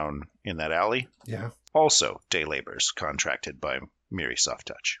on down in that alley? Yeah. Also day laborers contracted by Miri Soft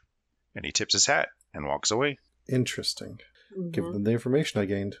Touch. And he tips his hat and walks away. Interesting. Give them the information I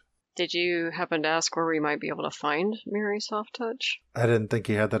gained. Did you happen to ask where we might be able to find Mary Soft Touch? I didn't think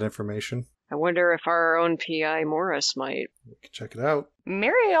he had that information. I wonder if our own PI Morris might. We can check it out.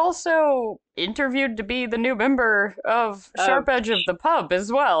 Mary also interviewed to be the new member of Sharp Edge of the Pub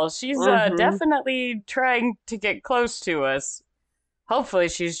as well. She's definitely trying to get close to us. Hopefully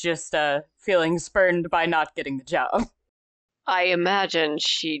she's just feeling spurned by not getting the job. I imagine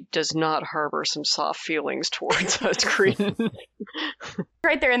she does not harbor some soft feelings towards us, Creedon.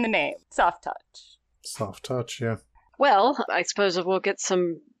 Right there in the name. Soft touch. Soft touch, yeah. Well, I suppose we'll get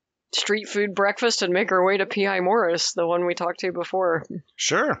some street food breakfast and make our way to P.I. Morris, the one we talked to before.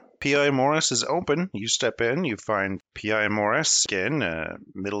 Sure. P.I. Morris is open. You step in, you find P.I. Morris, again, a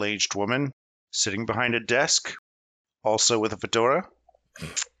middle-aged woman, sitting behind a desk, also with a fedora.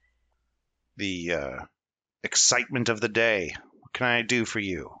 The excitement of the day. What can I do for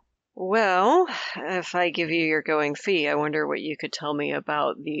you? Well, if I give you your going fee, I wonder what you could tell me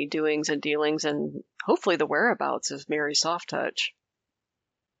about the doings and dealings and hopefully the whereabouts of Mary Soft Touch.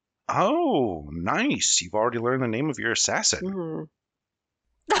 Oh, nice. You've already learned the name of your assassin. Mm.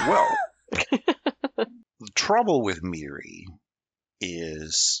 Well, the trouble with Miri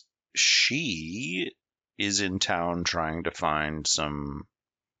is she is in town trying to find some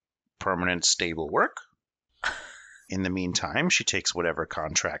permanent, stable work. In the meantime, she takes whatever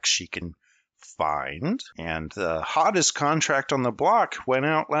contract she can find, and the hottest contract on the block went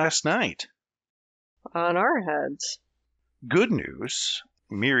out last night. On our heads. Good news,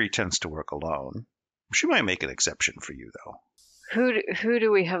 Miri tends to work alone. She might make an exception for you, though. Who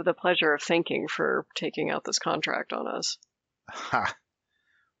do we have the pleasure of thanking for taking out this contract on us? Ha!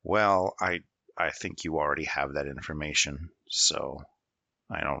 Well, I think you already have that information, so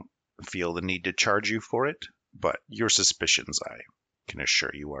I don't feel the need to charge you for it, but your suspicions, I can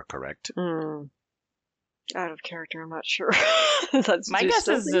assure you, are correct. Out of character, I'm not sure. That's My guess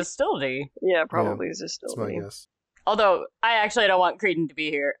is Zestilde. Yeah, probably That's Zestilde. my guess. Although, I actually don't want Creedon to be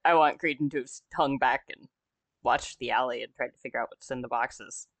here. I want Creedon to have hung back and watched the alley and tried to figure out what's in the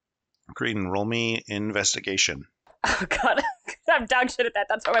boxes. Creedon, roll me investigation. Oh god, I'm dog shit at that.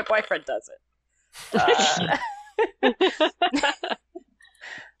 That's how my boyfriend does it.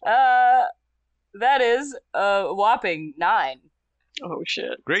 That is a whopping 9. Oh,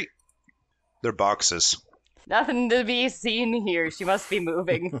 shit. Great. They're boxes. Nothing to be seen here. She must be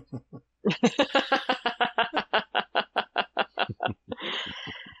moving.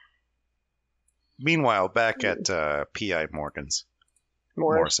 Meanwhile, back at P.I. Morrison's.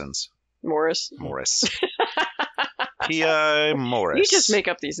 Morris. P.I. Morris. You just make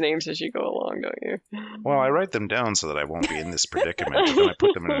up these names as you go along, don't you? Well, I write them down so that I won't be in this predicament. And then I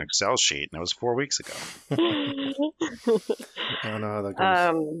put them in an Excel sheet, and that was 4 weeks ago. I don't know how that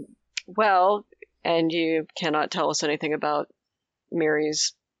goes. Well, and you cannot tell us anything about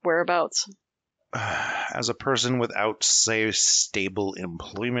Mary's whereabouts? As a person without, say, stable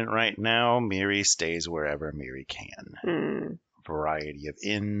employment right now, Miri stays wherever Miri can. Variety of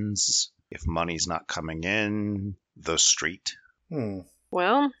inns. If money's not coming in, the street.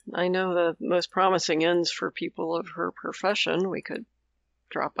 Well, I know the most promising inns for people of her profession. We could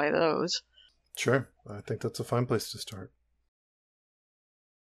drop by those. Sure. I think that's a fine place to start.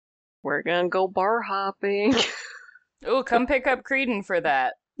 We're gonna go bar hopping. Ooh, come pick up Creedon for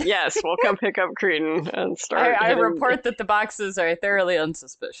that. Yes, we'll come pick up Creedon and start. I report that the boxes are thoroughly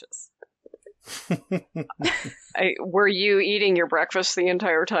unsuspicious. Were you eating your breakfast the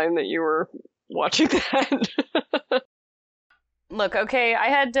entire time that you were watching that? Look, okay,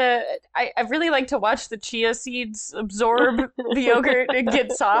 I really like to watch the chia seeds absorb the yogurt and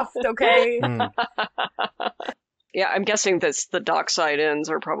get soft, okay? Yeah, I'm guessing that the dockside inns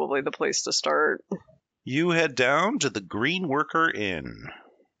are probably the place to start. You head down to the Green Worker Inn.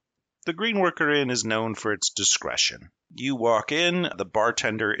 The Green Worker Inn is known for its discretion. You walk in, the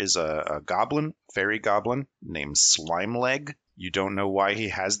bartender is a goblin, fairy goblin, named Slimeleg. You don't know why he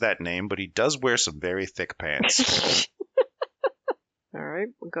has that name, but he does wear some very thick pants. All right,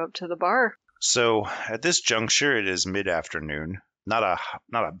 we'll go up to the bar. So, at this juncture, it is mid-afternoon. Not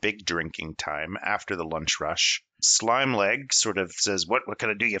a big drinking time after the lunch rush. Slimeleg sort of says, What can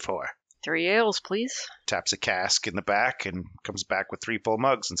I do you for? 3 ales, please. Taps a cask in the back and comes back with 3 full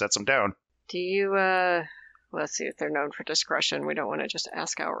mugs and sets them down. Do you, let's see if they're known for discretion. We don't want to just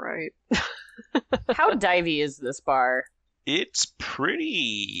ask outright. How divey is this bar? It's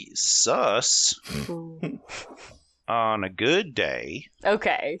pretty sus on a good day.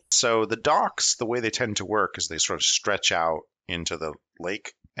 Okay. So the docks, the way they tend to work is they sort of stretch out into the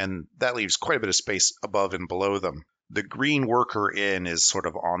lake, and that leaves quite a bit of space above and below them. The Green Worker Inn is sort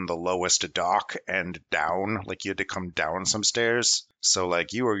of on the lowest dock and down, like you had to come down some stairs. So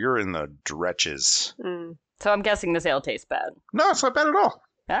like you're in the dretches. Mm. So I'm guessing this ale tastes bad. No, it's not bad at all.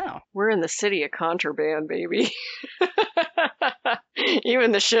 Oh. We're in the city of contraband, baby.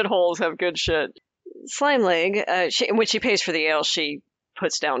 Even the shitholes have good shit. Slime Leg, when she pays for the ale, she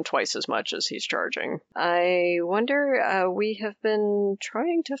puts down twice as much as he's charging. I wonder, we have been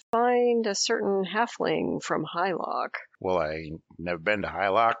trying to find a certain halfling from Highlock. Well, I never been to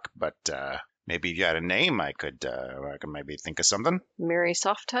Highlock, but maybe if you had a name, I could maybe think of something. Mary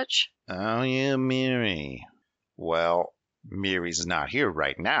Soft Touch? Oh yeah, Miri. Well, Miri's not here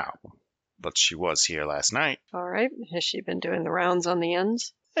right now, but she was here last night. All right. Has she been doing the rounds on the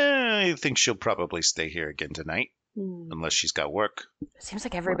ends? I think she'll probably stay here again tonight, Hmm. unless she's got work. Seems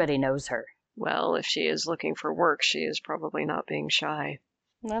like everybody knows her. Well, if she is looking for work, she is probably not being shy.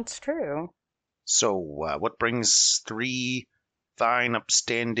 That's true. So, what brings 3 fine,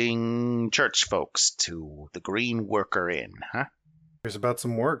 upstanding church folks to the Green Worker Inn, huh? Here's about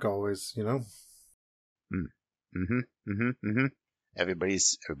some work always, you know?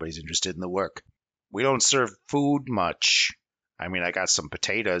 Everybody's interested in the work. We don't serve food much. I mean, I got some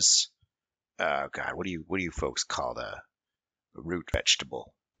potatoes. God, what do you folks call a root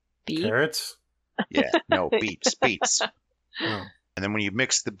vegetable? Beet? Carrots? Yeah, no, beets. Oh. And then when you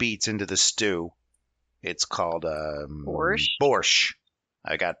mix the beets into the stew, it's called Borscht? Borscht.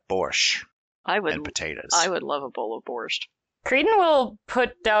 I got borscht and I potatoes. would love a bowl of borscht. Creedon will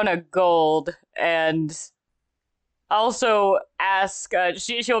put down a gold and also ask,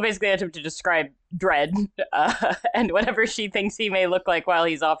 she'll basically attempt to describe Dread and whatever she thinks he may look like while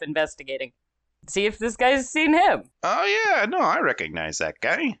he's off investigating. See if this guy's seen him. Oh yeah, no, I recognize that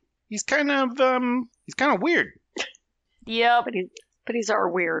guy. He's kind of weird. Yep. But he's our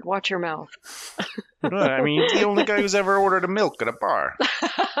weird. Watch your mouth. I mean, he's the only guy who's ever ordered a milk at a bar.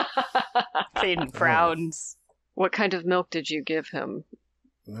 Creedon frowns. What kind of milk did you give him?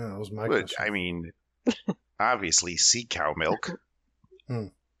 No, that was my But, question. I mean, obviously sea cow milk.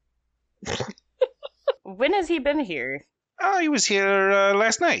 When has he been here? Oh, he was here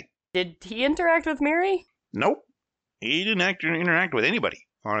last night. Did he interact with Mary? Nope. He didn't interact with anybody,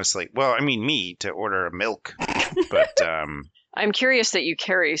 honestly. Well, I mean, me to order a milk. But I'm curious that you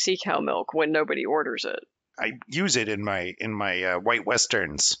carry sea cow milk when nobody orders it. I use it in my white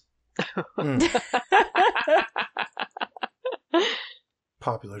westerns.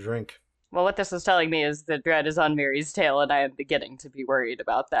 Popular drink. Well, what this is telling me is that Dread is on Mary's tail, and I am beginning to be worried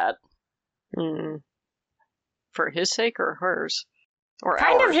about that. Hmm. For his sake or hers? Or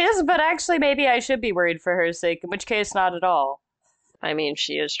Kind ours? of his, but actually maybe I should be worried for her sake, in which case not at all. I mean,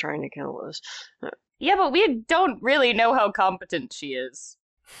 she is trying to kill us. Yeah, but we don't really know how competent she is.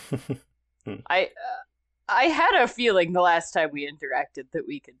 I had a feeling the last time we interacted that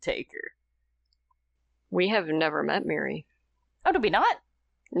we could take her. We have never met Mary. Oh, did we not?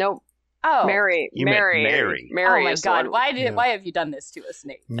 Nope. Oh. Mary. You met Mary. Mary Oh my is the god, one- Yeah. why have you done this to us,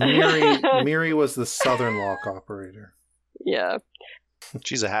 Nate? Mary was the Southern Lock operator. Yeah,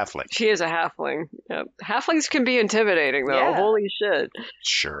 She's a halfling. she is a halfling. Yep. Halflings can be intimidating, though. Yeah. Holy shit.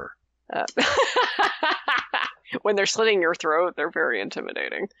 Sure. Uh, when they're slitting your throat, they're very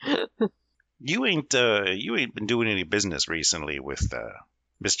intimidating. You ain't been doing any business recently with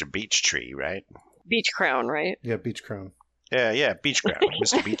Mr. Beechtree, right? Beach Crown, right? Yeah, Beach Crown. Yeah, Beach Crown.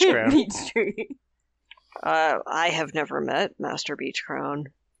 Mr. Beach Crown. Beach Tree. I have never met Master Beach Crown.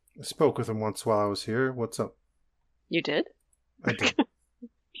 I spoke with him once while I was here. What's up? You did? I did.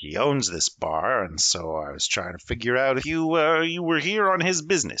 He owns this bar, and so I was trying to figure out if you were here on his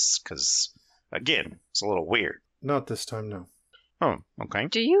business, because, again, it's a little weird. Not this time, no. Oh, okay.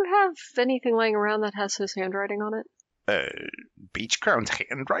 Do you have anything laying around that has his handwriting on it? Beach Crown's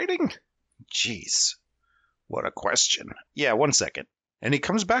handwriting? Jeez. What a question. Yeah, 1 second. And he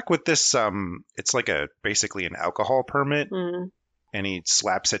comes back with this, it's like basically an alcohol permit, Hmm. and he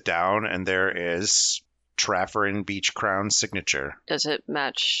slaps it down, and there is Trafferin Beach Crown's signature. Does it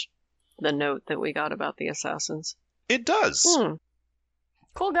match the note that we got about the assassins? It does. Hmm.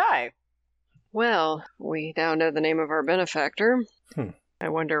 Cool guy. Well, we now know the name of our benefactor. Hmm. I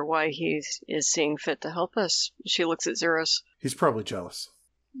wonder why he is seeing fit to help us. She looks at Xeris. He's probably jealous.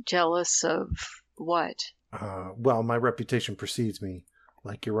 Jealous of what? Well, my reputation precedes me,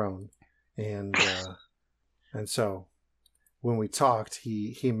 like your own, and so when we talked,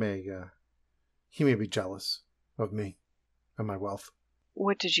 he may be jealous of me and my wealth.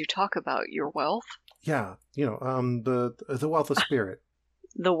 What did you talk about? Your wealth? Yeah, the wealth of spirit.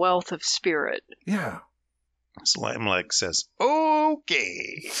 The wealth of spirit. Yeah, Slime Leg says,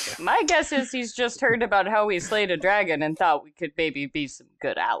 okay. My guess is he's just heard about how we slayed a dragon and thought we could maybe be some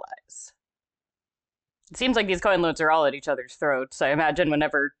good allies. It seems like these coin loads are all at each other's throats. I imagine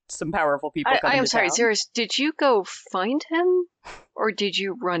whenever some powerful people come I am into sorry, town. Xeris, did you go find him? Or did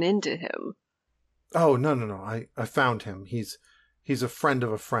you run into him? Oh, no. I found him. He's a friend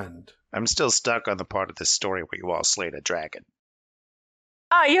of a friend. I'm still stuck on the part of this story where you all slayed a dragon.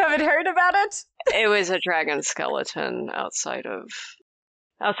 Oh, you haven't heard about it? It was a dragon skeleton outside of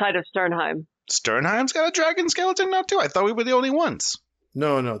Sternheim. Sternheim's got a dragon skeleton now, too? I thought we were the only ones.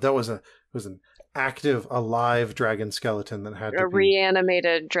 No, that was an active, alive dragon skeleton that had to A be...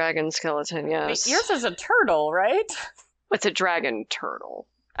 reanimated dragon skeleton, yes. Yours is a turtle, right? It's a dragon turtle.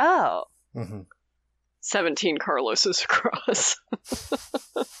 Oh. Mm-hmm. 17 Carloses across.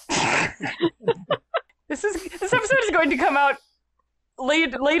 This episode is going to come out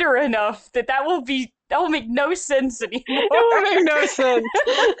later enough that will make no sense anymore. It will make no sense.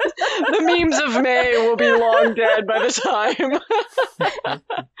 The memes of May will be long dead by the time.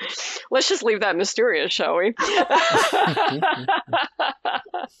 Let's just leave that mysterious, shall we?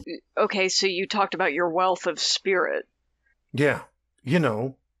 Okay, so you talked about your wealth of spirit. Yeah, you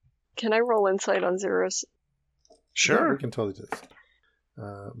know. Can I roll insight on Xeris? Sure. Yeah, we can totally do this.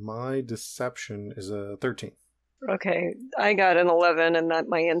 My deception is a 13. Okay, I got an 11, and that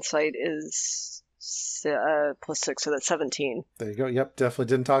my insight is plus 6, so that's 17. There you go. Yep, definitely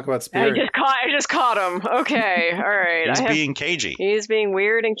didn't talk about spirit. I just caught him. Okay, all right. He's being cagey. He's being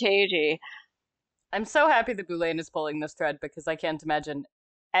weird and cagey. I'm so happy that Boulain is pulling this thread because I can't imagine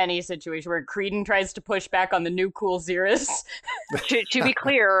any situation where Creedon tries to push back on the new cool Xeris. To be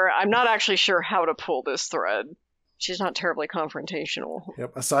clear, I'm not actually sure how to pull this thread. She's not terribly confrontational.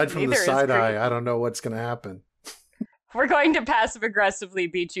 Yep, aside from Neither the is side eye, Creedon. I don't know what's going to happen. We're going to passive-aggressively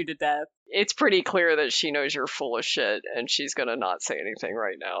beat you to death. It's pretty clear that she knows you're full of shit, and she's gonna not say anything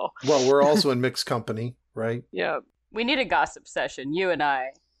right now. Well, we're also in mixed company, right? Yeah. We need a gossip session, you and I.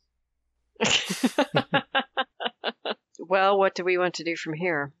 Well, what do we want to do from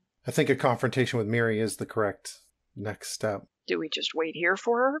here? I think a confrontation with Miri is the correct next step. Do we just wait here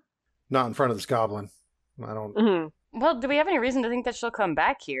for her? Not in front of this goblin. I don't... Mm-hmm. Well, do we have any reason to think that she'll come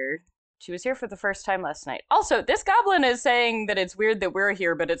back here? She was here for the first time last night. Also, this goblin is saying that it's weird that we're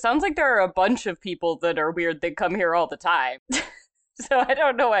here, but it sounds like there are a bunch of people that are weird that come here all the time. So I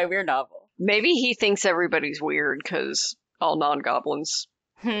don't know why we're novel. Maybe he thinks everybody's weird because all non-goblins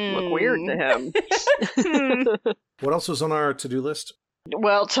look weird to him. What else was on our to-do list?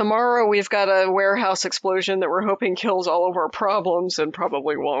 Well, tomorrow we've got a warehouse explosion that we're hoping kills all of our problems and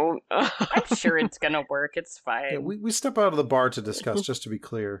probably won't. I'm sure it's gonna work. It's fine. Yeah, we step out of the bar to discuss, just to be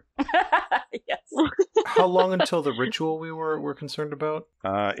clear. Yes. How long until the ritual we're concerned about?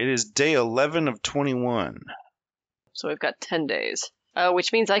 It is day 11 of 21. So we've got 10 days,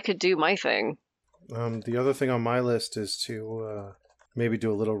 which means I could do my thing. The other thing on my list is to maybe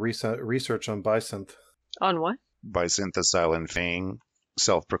do a little research on Bysynth. On what? Bysynth, the Silent Fang,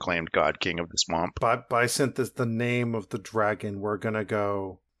 self-proclaimed God King of the Swamp. Bysynth is the name of the dragon. We're gonna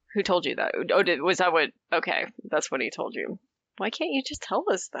go. Who told you that? Oh, was that what? Okay, that's what he told you. Why can't you just tell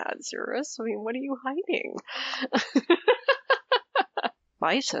us that, Xeris? I mean, what are you hiding?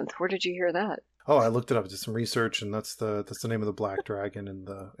 Bysynth, where did you hear that? Oh, I looked it up, did some research, and that's the name of the black dragon in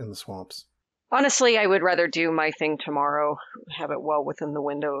the swamps. Honestly, I would rather do my thing tomorrow, have it well within the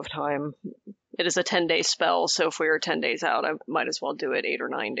window of time. It is a 10-day spell, so if we are 10 days out, I might as well do it 8 or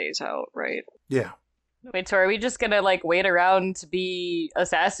 9 days out, right? Yeah. Wait, so are we just gonna wait around to be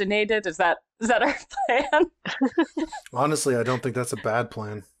assassinated? Is that our plan? Honestly, I don't think that's a bad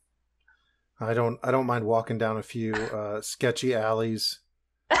plan. I don't mind walking down a few sketchy alleys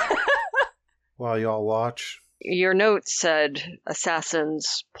while y'all watch. Your note said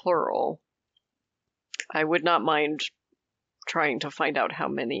assassins, plural. I would not mind trying to find out how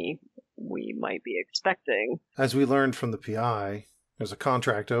many we might be expecting. As we learned from the PI, there's a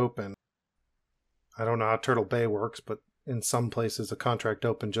contract open. I don't know how Turtle Bay works, but in some places a contract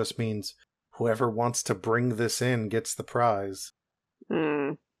open just means whoever wants to bring this in gets the prize.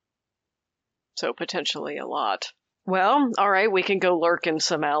 So potentially a lot. Well, all right, we can go lurk in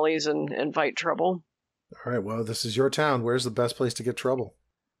some alleys and invite trouble. All right, well, this is your town. Where's the best place to get trouble?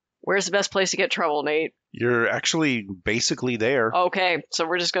 Where's the best place to get trouble, Nate? You're actually basically there. Okay, so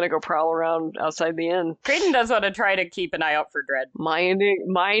we're just gonna go prowl around outside the inn. Creighton does want to try to keep an eye out for Dread.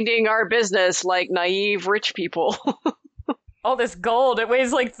 Minding our business like naive rich people. All this gold, it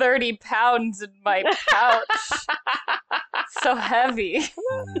weighs 30 pounds in my pouch. So heavy.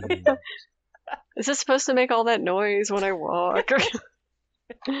 Is this supposed to make all that noise when I walk?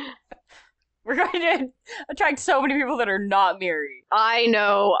 We're going to attract so many people that are not married. I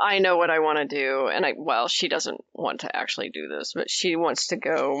know what I want to do, and she doesn't want to actually do this, but she wants to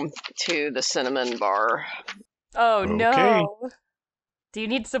go to the cinnamon bar. Oh, Okay. no. Do you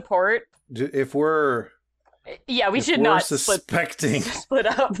need support? If we're Yeah, we if should we're not suspecting split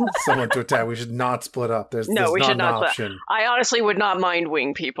up. someone to attack, we should not split up. There's We not should an not. option. I honestly would not mind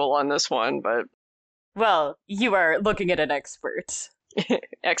wing people on this one, but Well, you are looking at an expert.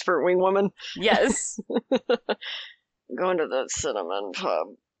 expert wing woman Yes. going to the cinnamon pub.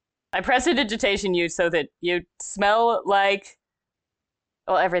 I prestidigitation you so that you smell like...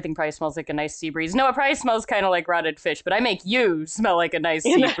 Well, everything probably smells like a nice sea breeze. No, it probably smells kind of like rotted fish, but I make you smell like a nice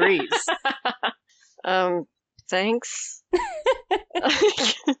sea breeze. Thanks.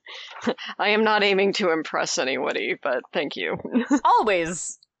 I am not aiming to impress anybody, but thank you.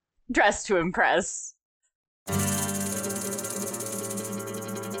 Always dressed to impress.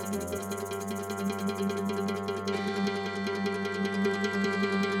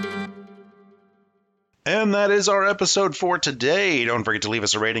 And that is our episode for today. Don't forget to leave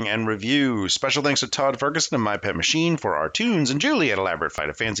us a rating and review. Special thanks to Todd Ferguson and My Pet Machine for our tunes and Julie at Elaborate Fight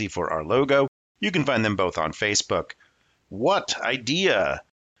of Fancy for our logo. You can find them both on Facebook. What idea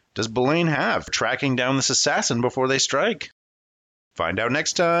does Belaine have for tracking down this assassin before they strike? Find out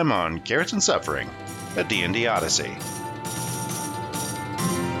next time on Carrots and Suffering, a D&D Odyssey.